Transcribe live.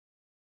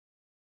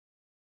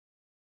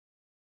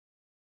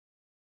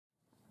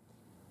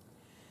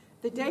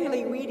The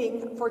daily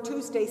reading for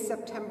Tuesday,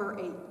 September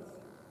 8th,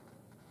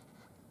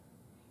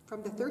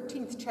 from the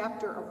 13th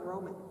chapter of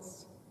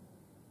Romans.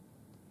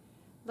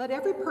 Let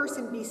every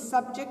person be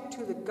subject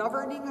to the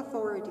governing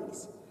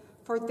authorities,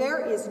 for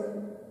there is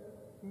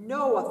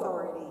no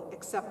authority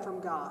except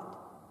from God,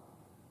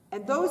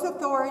 and those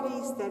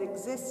authorities that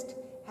exist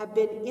have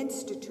been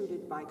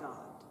instituted by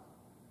God.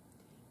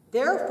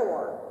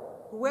 Therefore,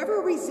 whoever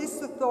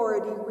resists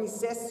authority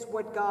resists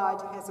what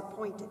God has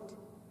appointed.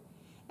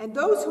 And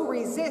those who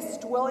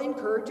resist will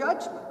incur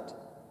judgment.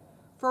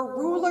 For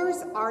rulers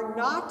are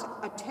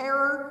not a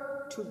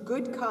terror to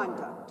good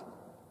conduct,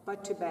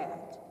 but to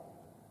bad.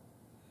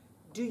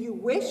 Do you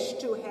wish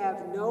to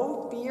have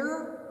no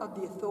fear of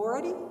the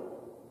authority?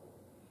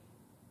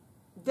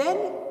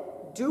 Then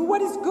do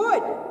what is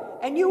good,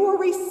 and you will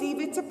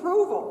receive its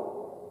approval.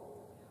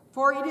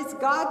 For it is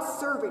God's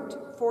servant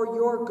for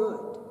your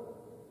good.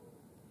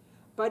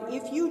 But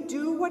if you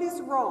do what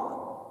is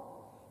wrong,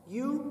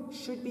 you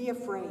should be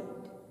afraid.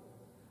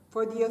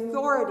 For the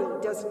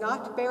authority does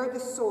not bear the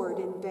sword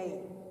in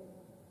vain.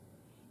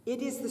 It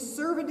is the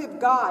servant of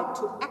God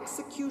to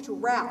execute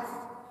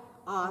wrath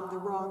on the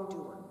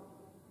wrongdoer.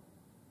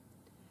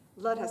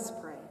 Let us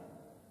pray.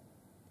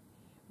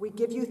 We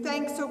give you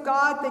thanks, O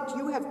God, that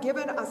you have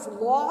given us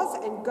laws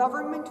and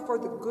government for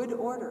the good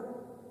order.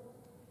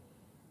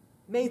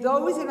 May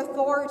those in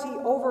authority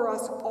over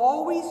us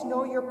always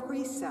know your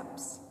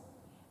precepts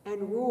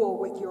and rule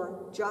with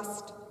your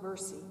just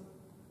mercy.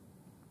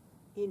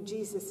 In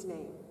Jesus'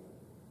 name.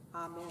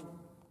 Amen.